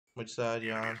Which side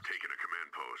you on?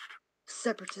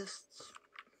 Separatists.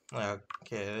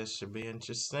 Okay, this should be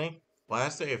interesting.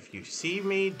 Blaster, if you see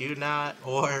me, do not,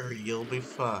 or you'll be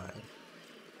fine.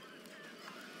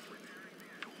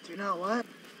 Do not what?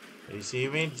 If you see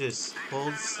me, just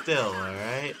hold still,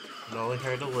 alright? It only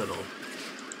hurt a little.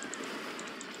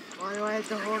 Why do I have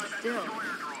to hold still?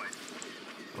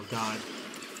 Oh god.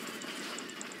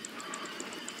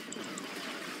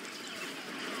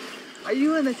 Are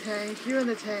you in the tank? You're in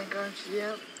the tank, aren't you?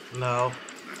 Yep. No.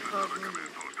 Probably. No,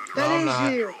 That I'm is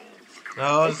not. you.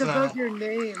 No, It's it's above not. your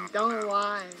name. Don't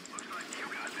lie.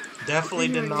 It's Definitely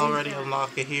in your didn't name already tag.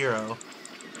 unlock a hero.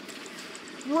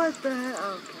 What the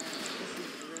hell? Okay. This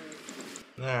is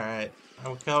rude. Alright.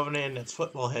 I'm coming in as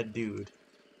football head dude.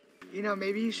 You know,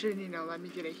 maybe you should, let me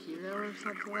get a hero or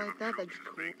something like that. That'd be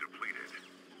cool.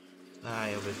 Ah,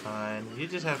 you'll be fine. You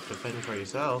just have to fend for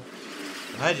yourself.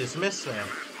 I just missed that.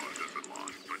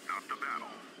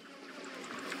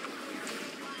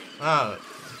 Oh,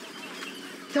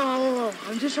 No,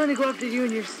 I'm just trying to go after you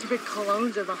and your stupid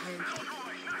colognes are behind you.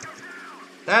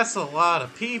 that's a lot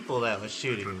of people that was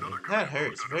shooting me. That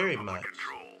hurts very much.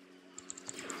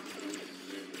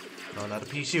 No, not a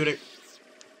pea shooter.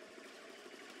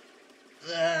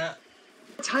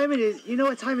 What time it is? You know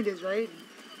what time it is, right?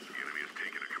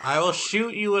 I will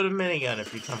shoot you with a minigun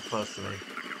if you come close to me.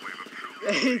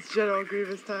 It's General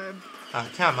Grievous time. Ah,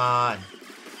 come on.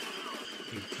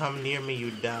 You come near me,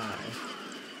 you die.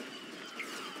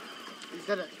 Is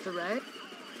that a threat?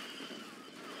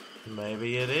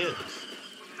 Maybe it is.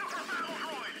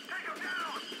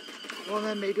 Well,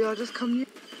 then maybe I'll just come near.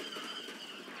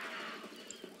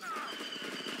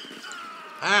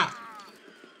 Ah!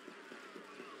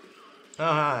 Oh,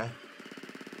 hi.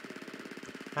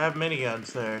 I have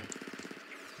miniguns there.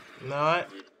 You know what?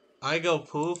 I go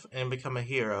poof and become a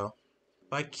hero.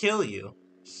 If I kill you,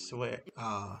 swear.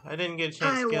 Ah, I didn't get a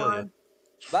chance I to kill you. won.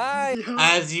 Bye. Yo,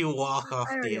 As you walk I off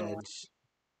the already won. edge.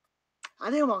 I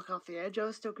didn't walk off the edge. I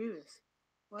was still Grievous.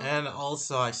 What? And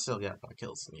also, I still got more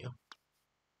kills than you.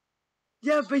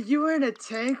 Yeah, but you were in a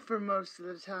tank for most of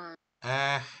the time.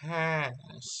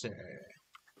 Sure.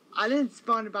 I didn't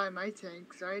spawn by my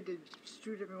tank, so I had to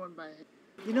shoot everyone by it.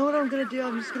 You know what I'm gonna do?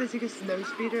 I'm just gonna take a snow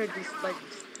speeder and just like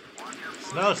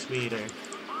Snow speeder.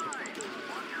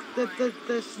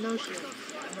 the snowshoes.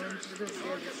 And then I'm just gonna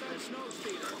stand the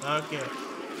snow. Okay.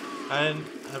 I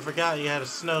forgot you had a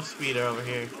snow speeder over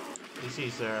here. You see,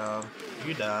 sir,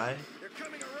 you die.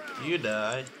 You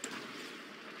die.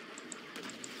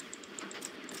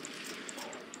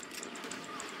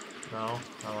 No,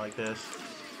 not like this.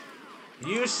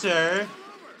 You, sir.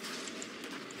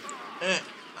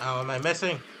 Oh, am I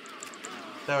missing?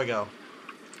 There we go.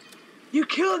 You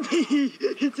killed me!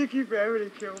 It took you forever to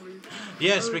kill me.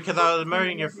 Yes, because I was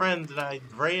murdering your friends and I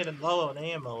ran low on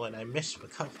ammo and I missed a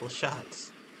couple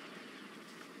shots.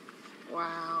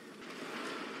 Wow.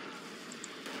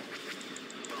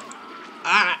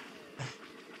 Ah!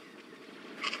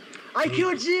 I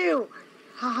killed you!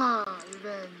 Haha,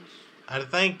 revenge. I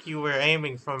think you were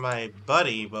aiming for my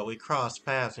buddy, but we crossed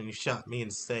paths and you shot me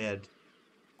instead.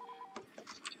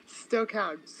 Still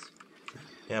counts.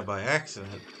 Yeah, by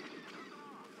accident.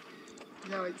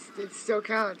 No, it still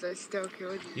counts. I still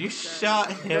killed you. You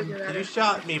shot him. You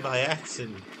shot me by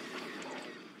accident.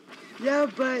 Yeah,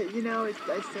 but I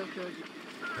still killed you.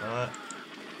 What?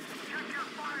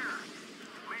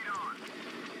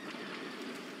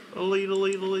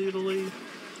 Lead.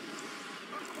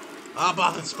 Ah,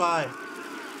 Bothan Spy.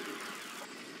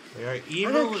 We are I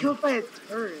evil. got killed by a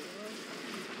turret.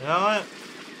 You know what?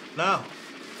 No.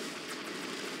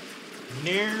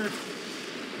 Near.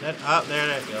 That. Oh, there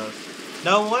that goes.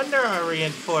 No wonder our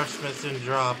reinforcements been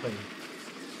dropping.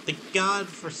 The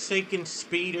godforsaken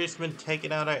speeder's been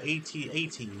taking out our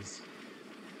AT-ATs.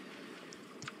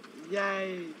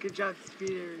 Yay! Good job,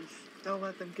 speeders. Don't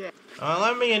let them get.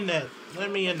 Let me in that.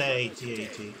 Let me in that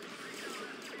AT-AT.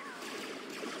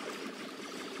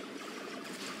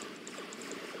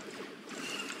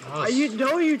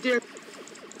 No, you dare.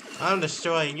 I'm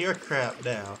destroying your crap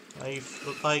now. I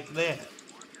look like that.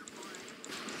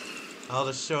 I'll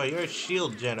destroy your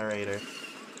shield generator.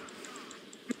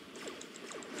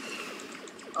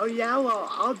 Oh yeah, well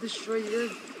I'll destroy your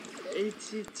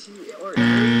ATT or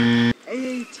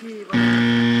AAT.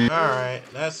 Alright,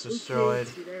 that's destroyed.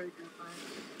 AT, there we go.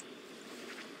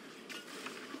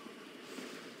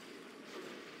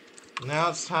 Now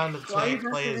it's time to play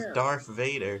as Darth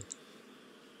Vader.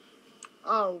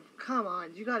 Oh, come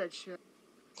on, you gotta chill.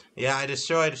 Yeah, I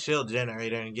destroyed a shield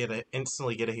generator and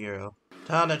instantly get a hero.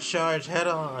 Time to charge head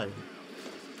on.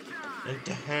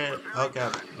 Into head. Oh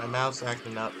god, my mouse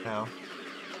acting up now.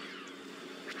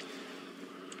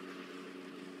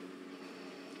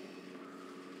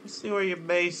 see where your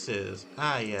base is.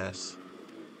 Ah, yes.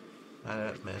 I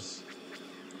don't miss.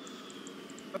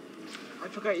 I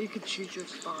forgot you could choose your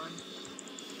spawn.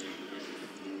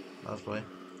 Lovely.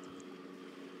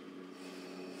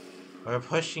 We're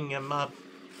pushing him up.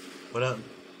 We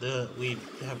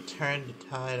have turned the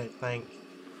tide, I think.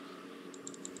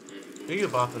 Do you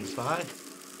bop and spy?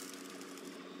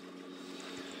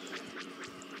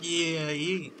 Yeah,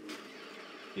 you...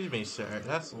 Excuse me, sir.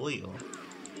 That's illegal.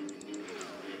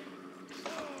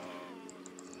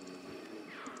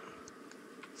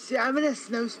 See, I'm in a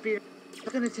snow speeder.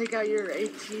 I'm gonna take out your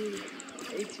AT.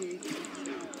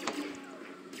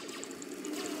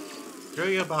 Do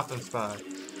you bop and spy?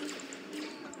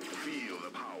 Feel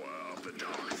the power of the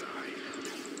dark side.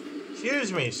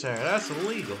 Excuse me, sir. That's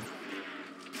illegal.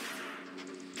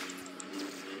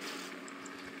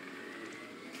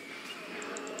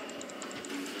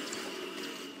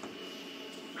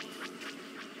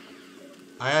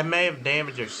 I may have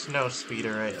damaged your snow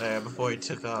speeder right there before he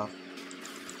took off.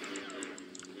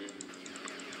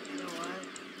 You know what?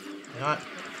 You know what?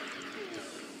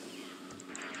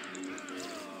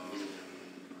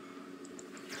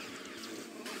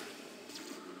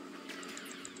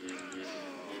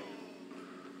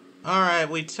 Alright,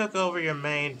 we took over your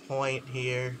main point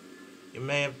here. You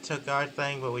may have took our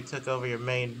thing, but we took over your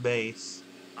main base.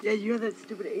 Yeah, you have that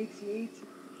stupid AT.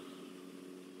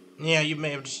 Yeah, you may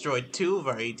have destroyed 2 of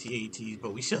our AT-ATs,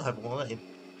 but we still have 1.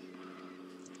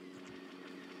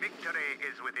 Victory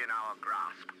is within our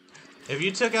grasp. If you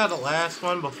took out the last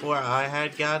one before I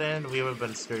had got in, we would have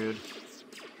been screwed.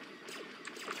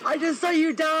 I just saw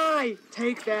you die!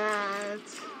 Take that!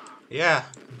 Yeah,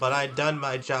 but I done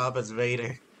my job as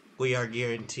Vader. We are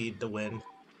guaranteed to win.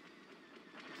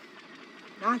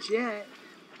 Not yet.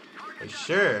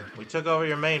 Sure, we took over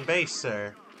your main base,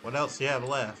 sir. What else do you have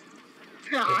left?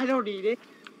 I don't need it.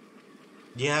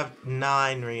 You have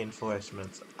 9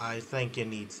 reinforcements. I think you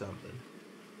need something.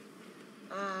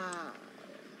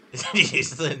 You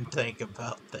just didn't think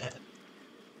about that.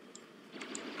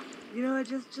 You know what?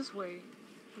 Just wait.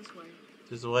 Just wait.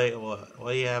 Just wait, what?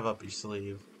 What do you have up your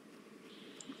sleeve?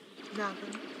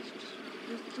 Nothing.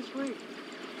 Just wait.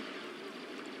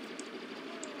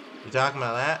 You talking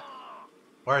about that?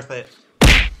 Worth it.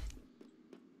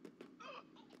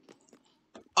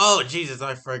 Oh, Jesus,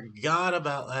 I forgot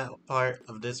about that part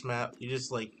of this map. You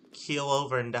just, like, keel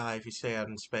over and die if you stay out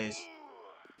in space.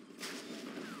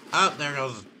 Oh, there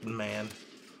goes the man.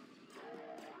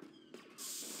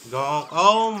 Go.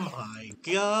 Oh my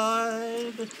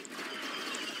god.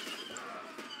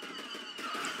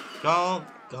 Gonk,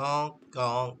 gonk,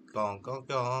 gonk, gonk, gonk,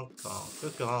 gonk,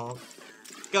 gonk, gonk.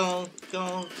 Gonk,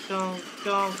 gonk, gonk,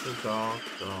 gonk, gonk,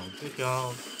 gonk,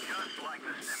 gonk. Just like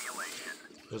the simulation.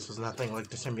 This was nothing like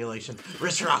the simulation.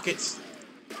 Wrist rockets!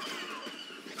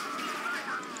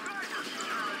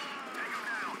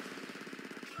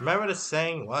 Remember the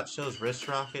saying, watch those wrist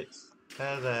rockets?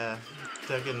 That's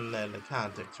taking the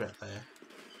context right there.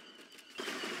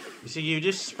 You see, you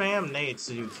just spam nades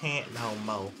so you can't no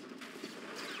mo.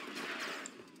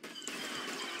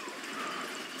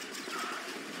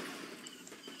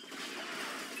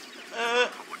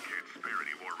 Someone can't spare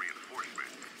any more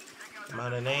reinforcements.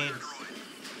 Amount of nades.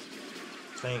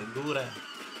 Saint Gouda.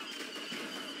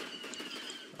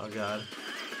 Oh god.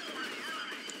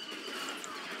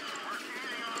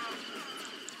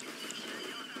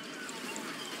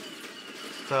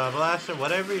 So, Blaster,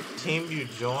 whatever team you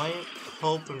join,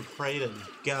 hope and pray to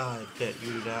God that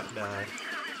you do not die.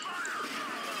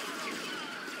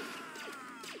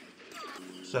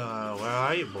 So, where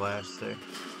are you, Blaster?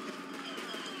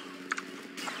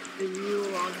 Are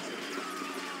you on?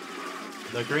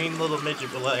 The green little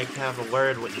midget would like to have a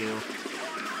word with you.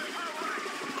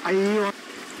 Are you on?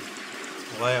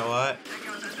 Wait, what?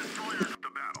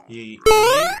 We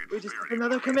just took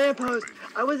another command post.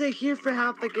 I wasn't here for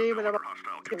half the game and I'm.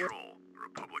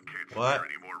 What?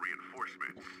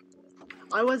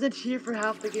 I wasn't here for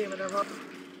half the game and I'm.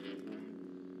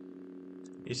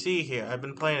 You see here, I've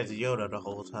been playing as Yoda the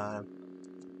whole time.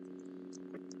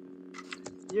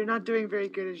 You're not doing very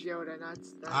good as Yoda.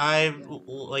 That's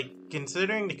like,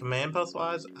 considering the command post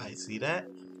wise, I see that.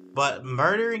 But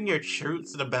murdering your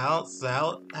troops to balance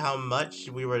out how much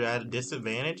we were at a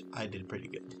disadvantage, I did pretty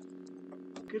good.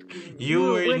 good game. You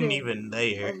were weren't winning. even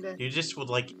there. And, You just would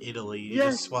like Italy. You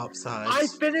yes, just swap sides. I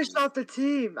finished off the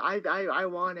team. I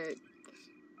won it.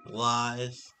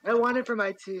 Lies. I won it for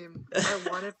my team. I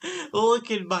won it. Look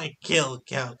at my kill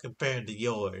count compared to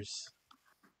yours.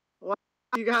 Wow,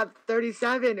 you got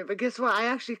 37, but guess what? I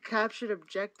actually captured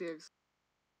objectives.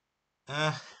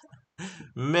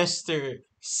 Mr.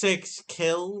 6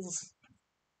 kills.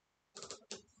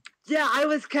 Yeah, I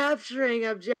was capturing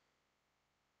objectives.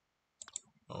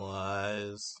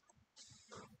 Lies.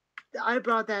 I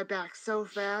brought that back so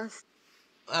fast.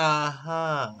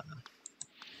 Uh-huh.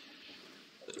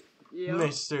 Yep.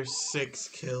 Mr. 6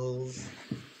 kills.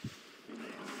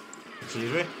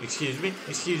 Excuse me? Excuse me?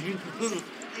 Excuse me?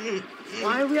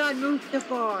 Why are we on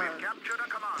Mustafar?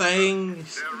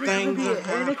 Things This would be are Anakin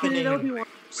and happening. Obi-Wan.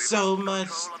 So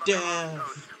much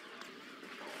death.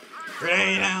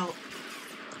 Grenade out.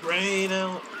 Grenade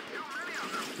out.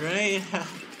 Grenade out.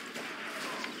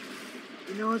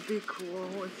 You know what'd be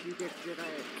cool if you get Jedi.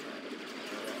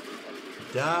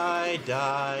 Die,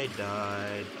 die,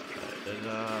 die, die,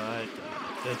 die,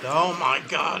 die. Oh my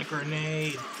god,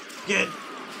 grenade. Get.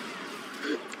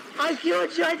 I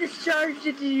killed you. I discharged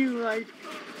it to you. Like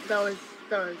that was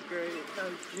great. That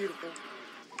was beautiful.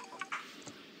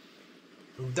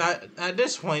 At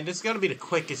this point, it's gonna be the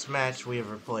quickest match we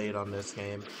ever played on this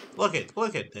game. Look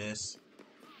at this.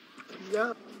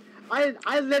 Yep.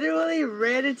 I literally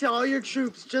ran into all your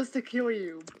troops just to kill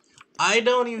you. I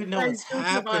don't even know I what's still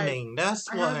survived. happening. That's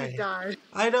I why. haven't died.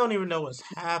 I don't even know what's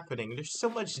happening. There's so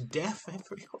much death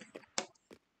everywhere.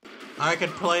 I could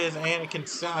play as Anakin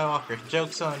Skywalker.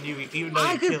 Joke's on you, even though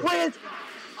I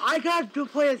got to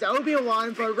play as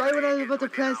Obi-Wan, but right when I was about to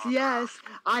press yes,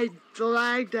 I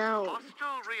lagged out.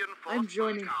 I'm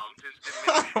joining.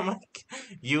 Oh my god.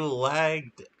 You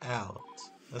lagged out.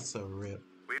 That's a rip.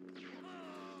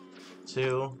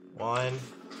 2, 1.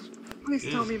 Please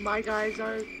tell me my guys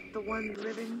are the ones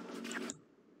living.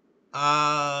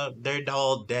 They're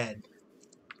all dead.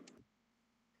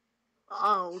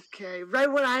 Okay.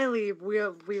 Right when I leave, we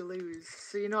lose.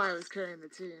 So you know I was carrying the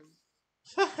team.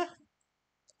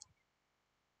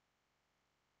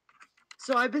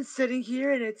 So I've been sitting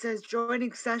here and it says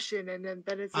joining session, and then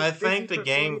it says I think busy the for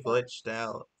game 45. glitched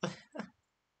out.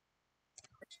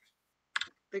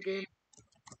 The game.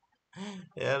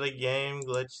 Yeah, the game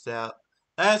glitched out.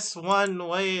 That's one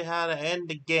way how to end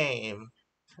the game.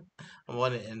 I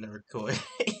want to end the recording.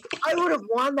 I would have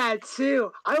won that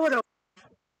too. I would have.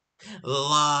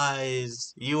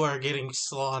 Lies. You are getting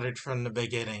slaughtered from the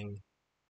beginning.